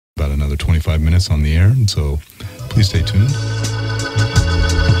another 25 minutes on the air, and so please stay tuned.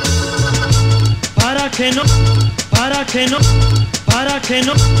 Para que no, para que no, para que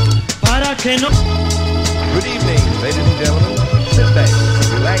no, para que no. Good evening, ladies and gentlemen. Sit back,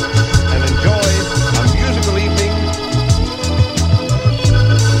 relax, and enjoy a musical evening.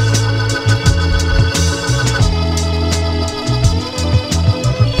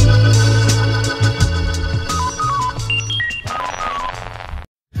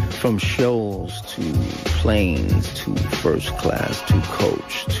 From shows to planes to first class to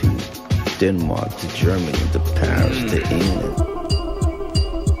coach to Denmark to Germany to Paris to England.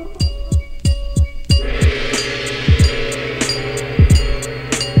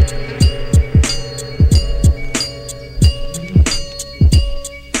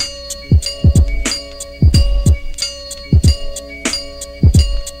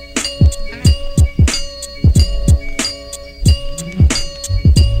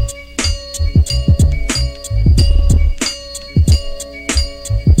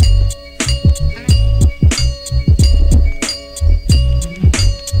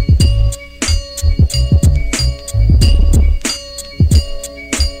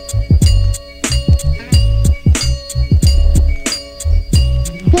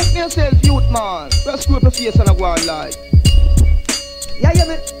 Face and I go on like. Yeah, yeah,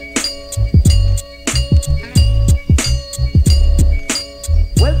 man.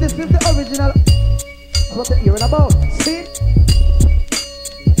 Well, this is the original. That's what you're hearing about. See?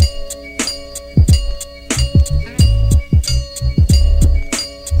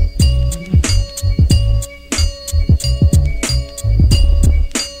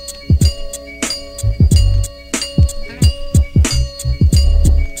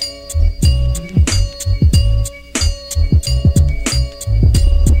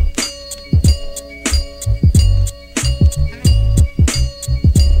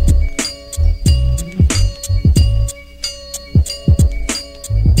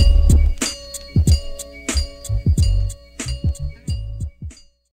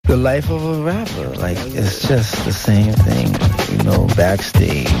 The life of a rapper, like, it's just the same thing, you know,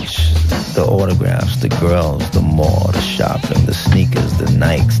 backstage, the autographs, the girls, the mall, the shopping, the sneakers, the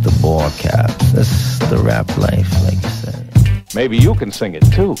Nikes, the ball caps. That's the rap life, like you said. Maybe you can sing it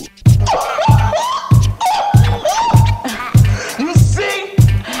too. You sing?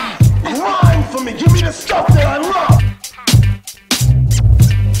 Rhyme for me. Give me the stuff that I love.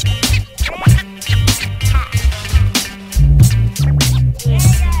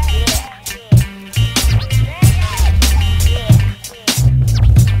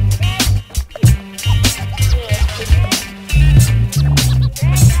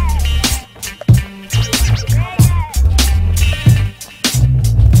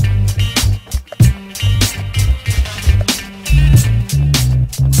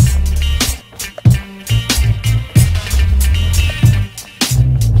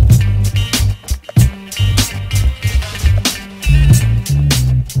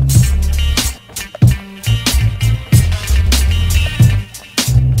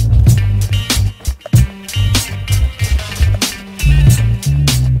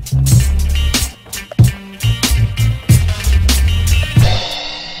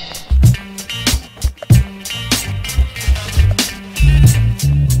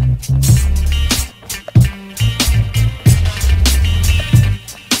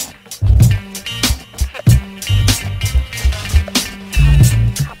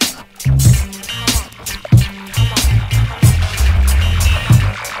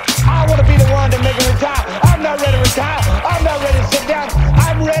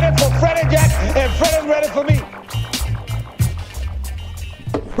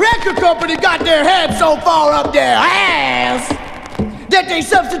 Company got their heads so far up their ass that they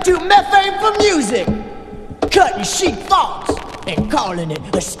substitute methane for music, cutting chic thoughts and calling it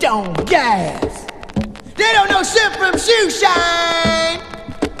a stone gas. They don't know shit from shoe shine.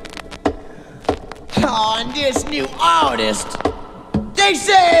 Oh, and this new artist, they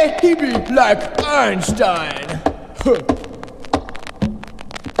say he be like Einstein.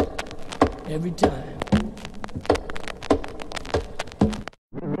 Every time.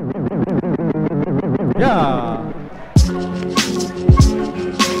 Yeah.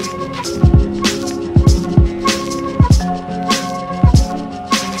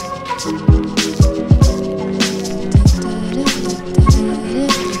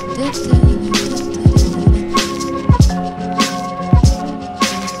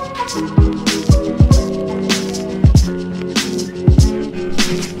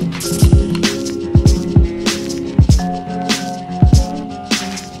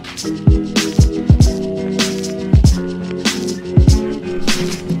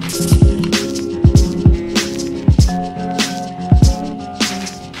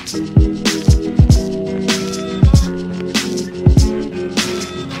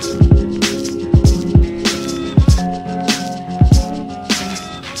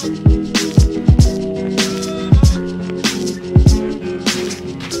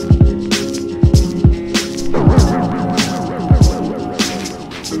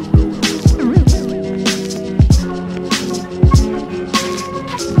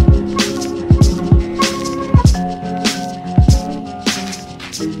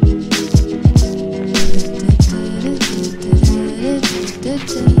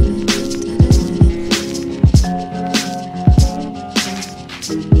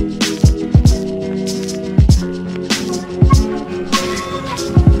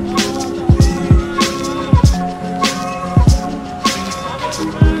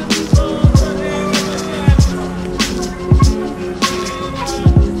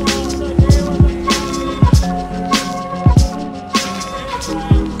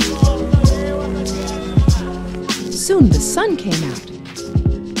 Soon the sun came out.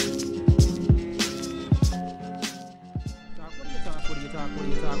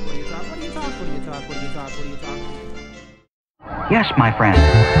 Yes, my friend,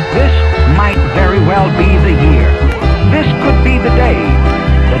 this might very well be the year. This could be the day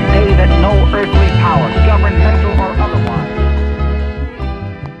that no earthly power, governmental or otherwise.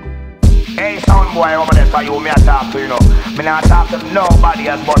 Hey, sound boy over there, so you me I talk to, you know. Me not talk to nobody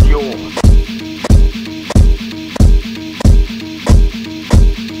else but you.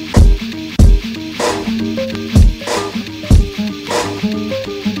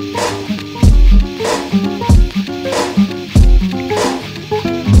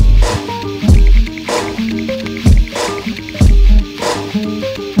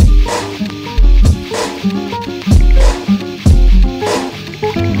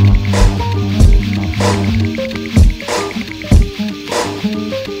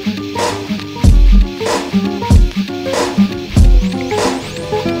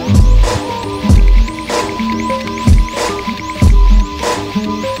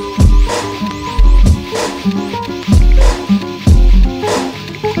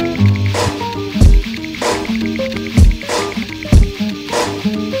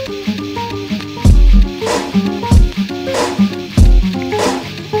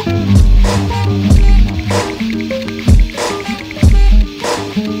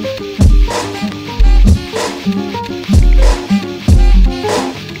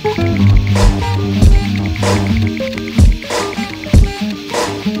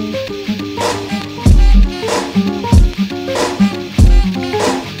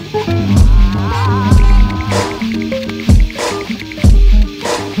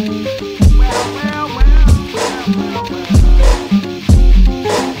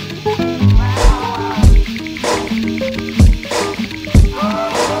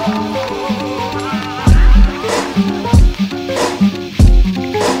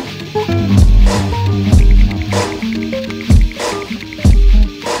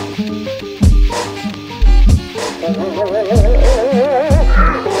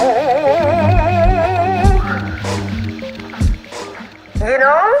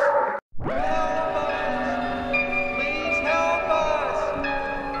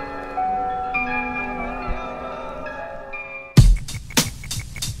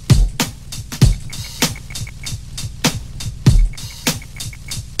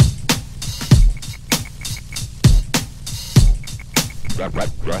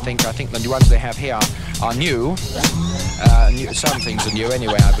 I think the ones they have here are new. Some things are new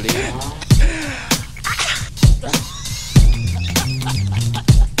anyway, I believe.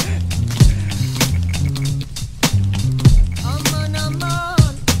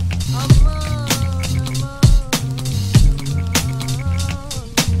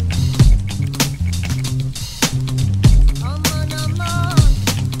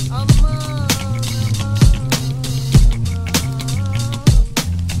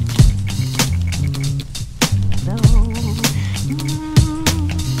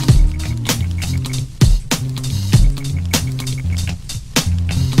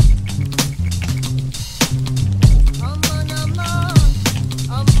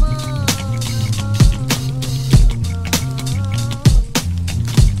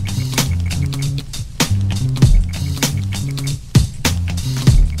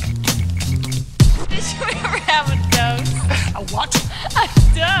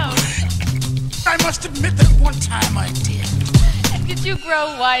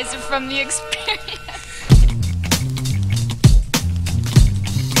 Wiser from the experience.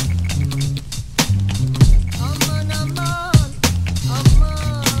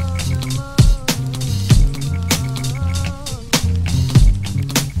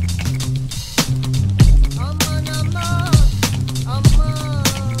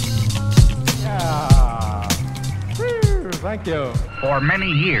 Thank you. For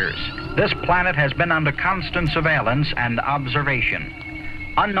many years, this planet has been under constant surveillance and observation.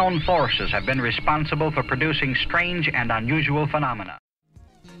 Unknown forces have been responsible for producing strange and unusual phenomena.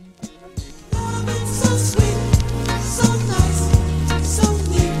 So sweet, so nice, so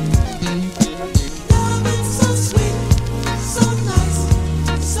neat. Love so sweet, so nice,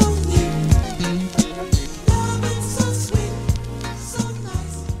 so neat. Love so sweet, so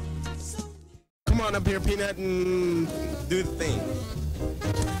nice, so neat. Come on up here, Peanut, and do the thing.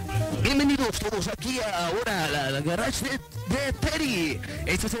 bienvenidos todos aquí ahora a la garage de Terry.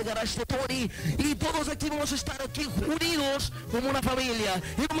 Este es el garage de Tony y todos aquí vamos a estar aquí unidos como una familia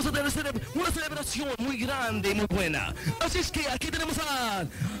y vamos a tener una celebración muy grande y muy buena. Así es que aquí tenemos a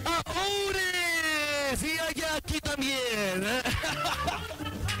Ores y allá aquí también.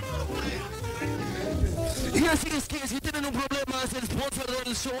 Y así es que si tienen un problema, el sponsor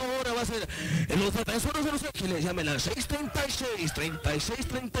del show ahora va a ser los defensores de Los Ángeles. Llamen al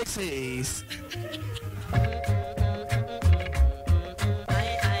 636-3636.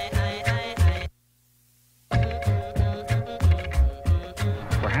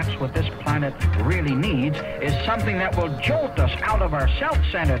 Perhaps what this planet really needs is something that will jolt us out of our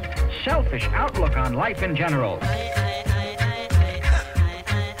self-centered, selfish outlook on life in general.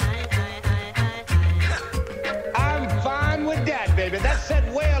 With that, baby, that set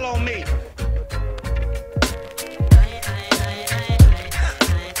well on me.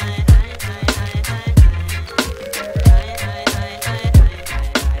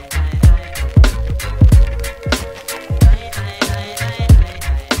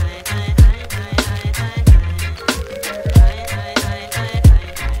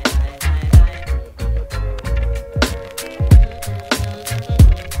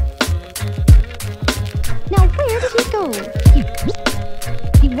 Now where did he go?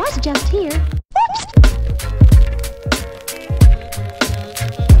 He was just here. Oops!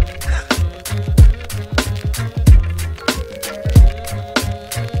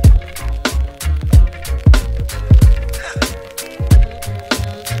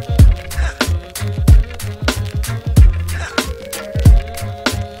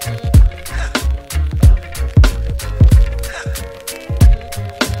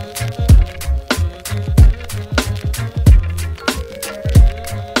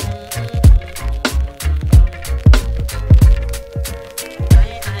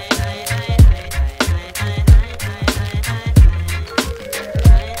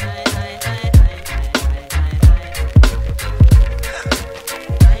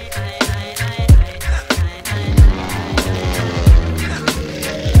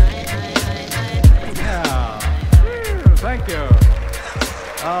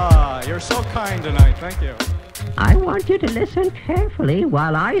 You're so kind tonight. Thank you. I want you to listen carefully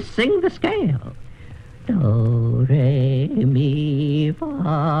while I sing the scale. Do, re, mi,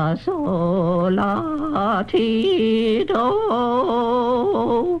 fa, sol, la, ti,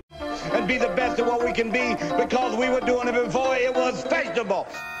 do. And be the best of what we can be because we were doing it before it was fashionable.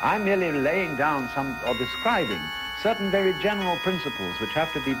 I'm merely laying down or describing certain very general principles which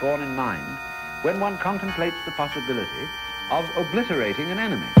have to be borne in mind when one contemplates the possibility of obliterating an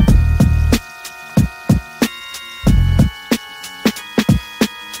enemy.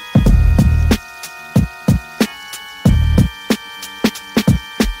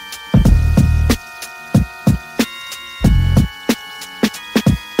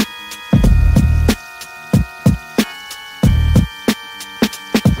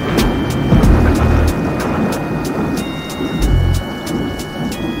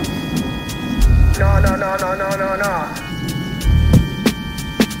 No.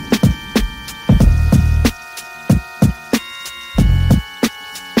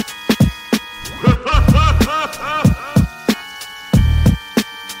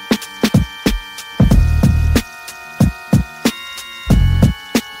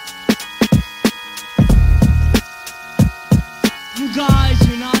 You guys,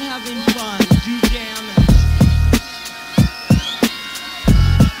 you're not having fun. Do damage.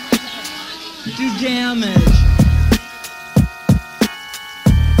 Do damage.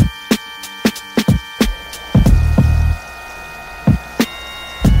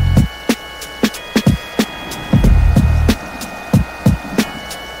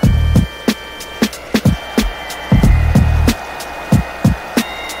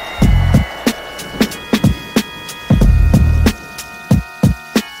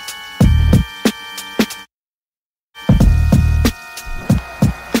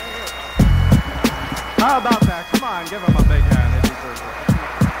 How about that? Come on, give him a big hand. He deserves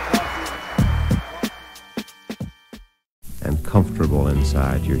it. And comfortable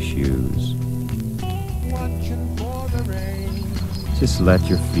inside your shoes. Just let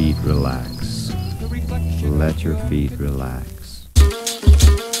your feet relax. Let your feet relax.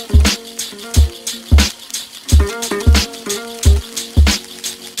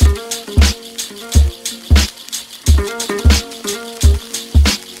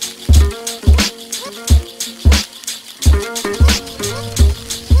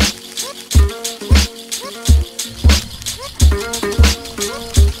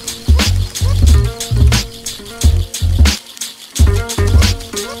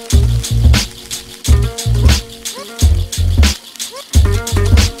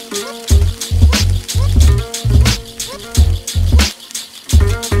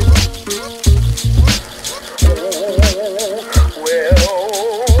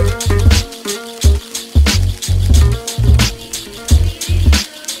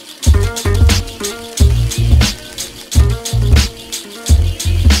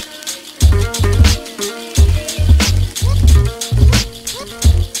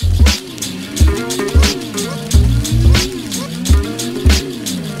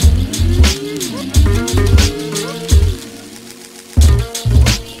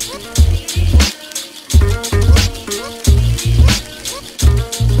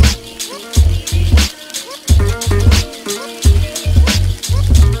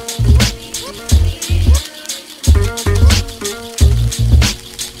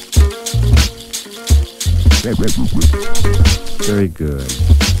 Very good.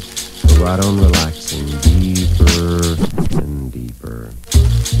 Go right on relaxing deeper and deeper.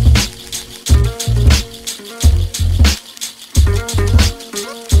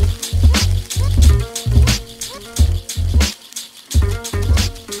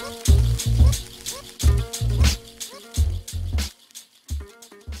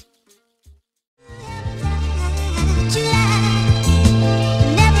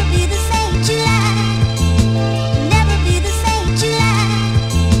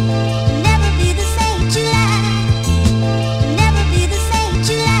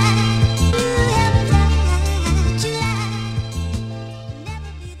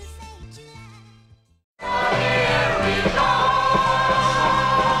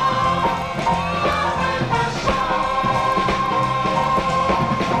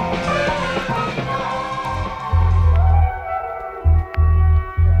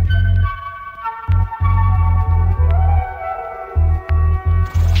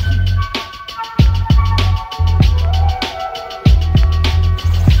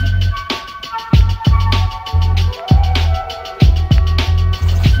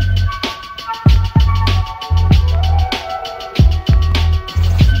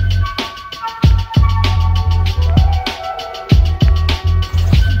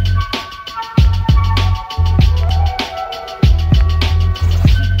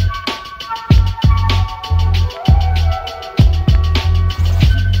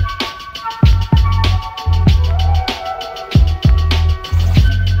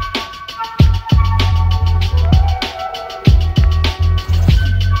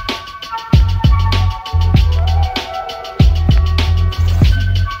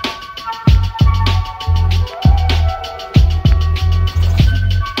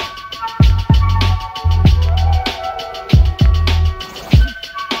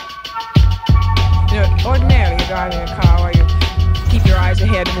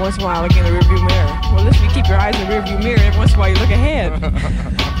 once in a while look in the rearview mirror. Well, listen, you keep your eyes in the rearview mirror, every once in a while you look ahead.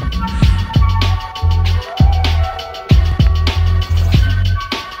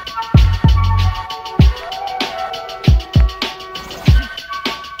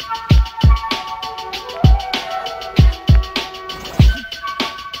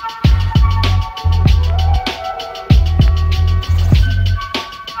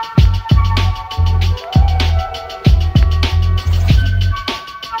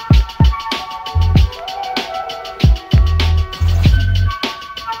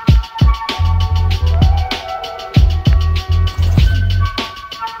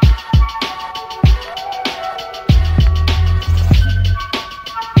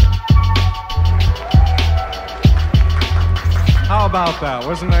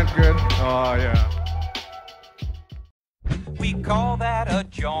 Wasn't that good? Oh, yeah. We call that a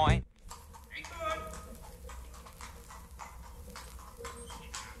joint.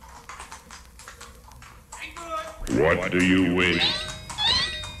 What do you wish?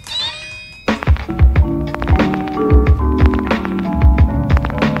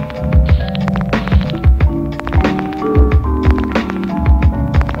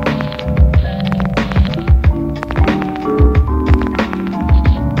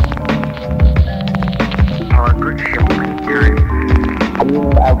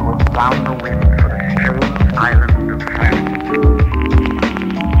 Down the wind for the strange island of France.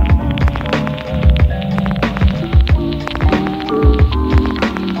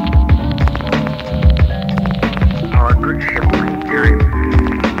 Our good ship made time.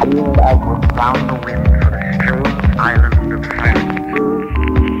 Outward down the wind for the strange island of France.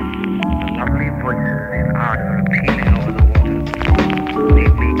 The lovely voices in art are appealing over the waters.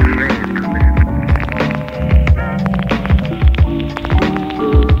 Leave me crave to listen.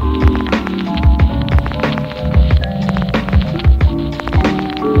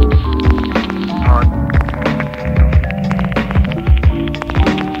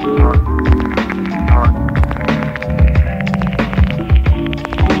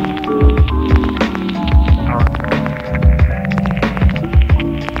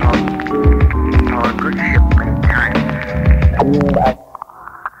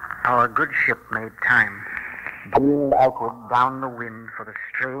 Down the wind for the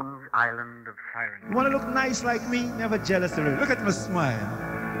strange island of Sirens. You want to look nice like me? Never jealous of it. Look at my smile.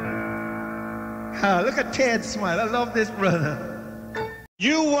 Look at Ted's smile. I love this brother.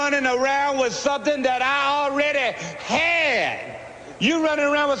 You running around with something that I already had. You running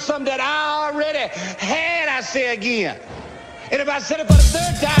around with something that I already had, I say again. And if I said it for the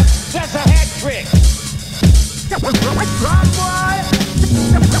third time, that's a hat trick. Drum boy!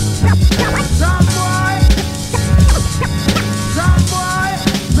 Drum boy! Drum boy!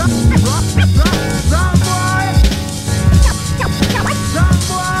 Drum boy!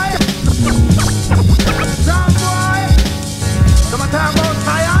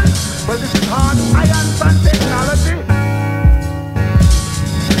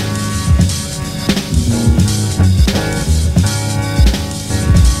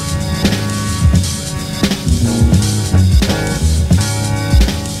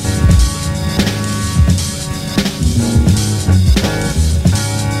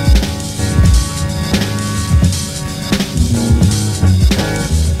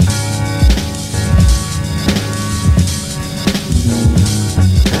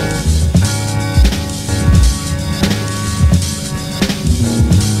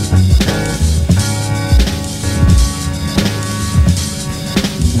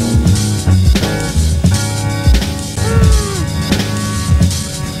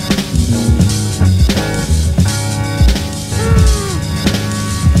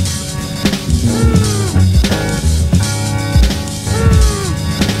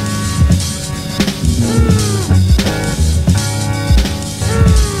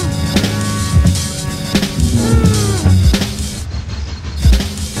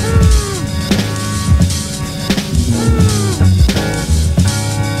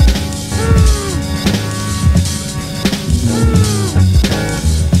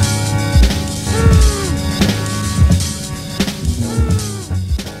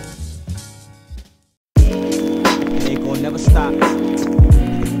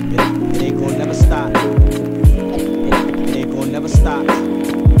 ain't gonna never stop. It ain't gonna never stop.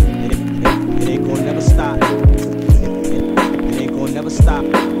 It ain't gonna never stop. It ain't gonna never stop.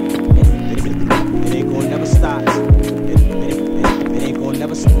 It ain't gonna never stop. It ain't gonna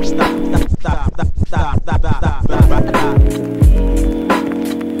never stop.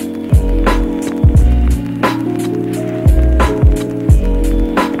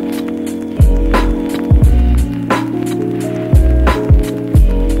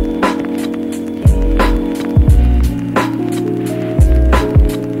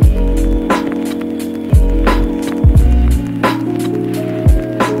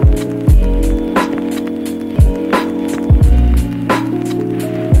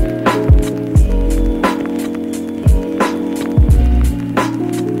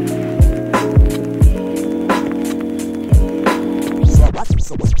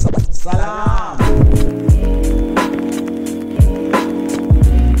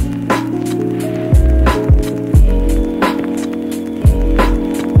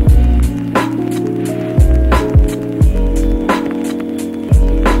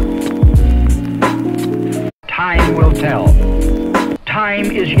 Time will tell.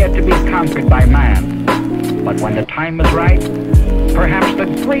 Time is yet to be conquered by man. But when the time is right, perhaps the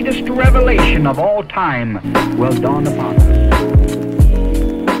greatest revelation of all time will dawn upon us.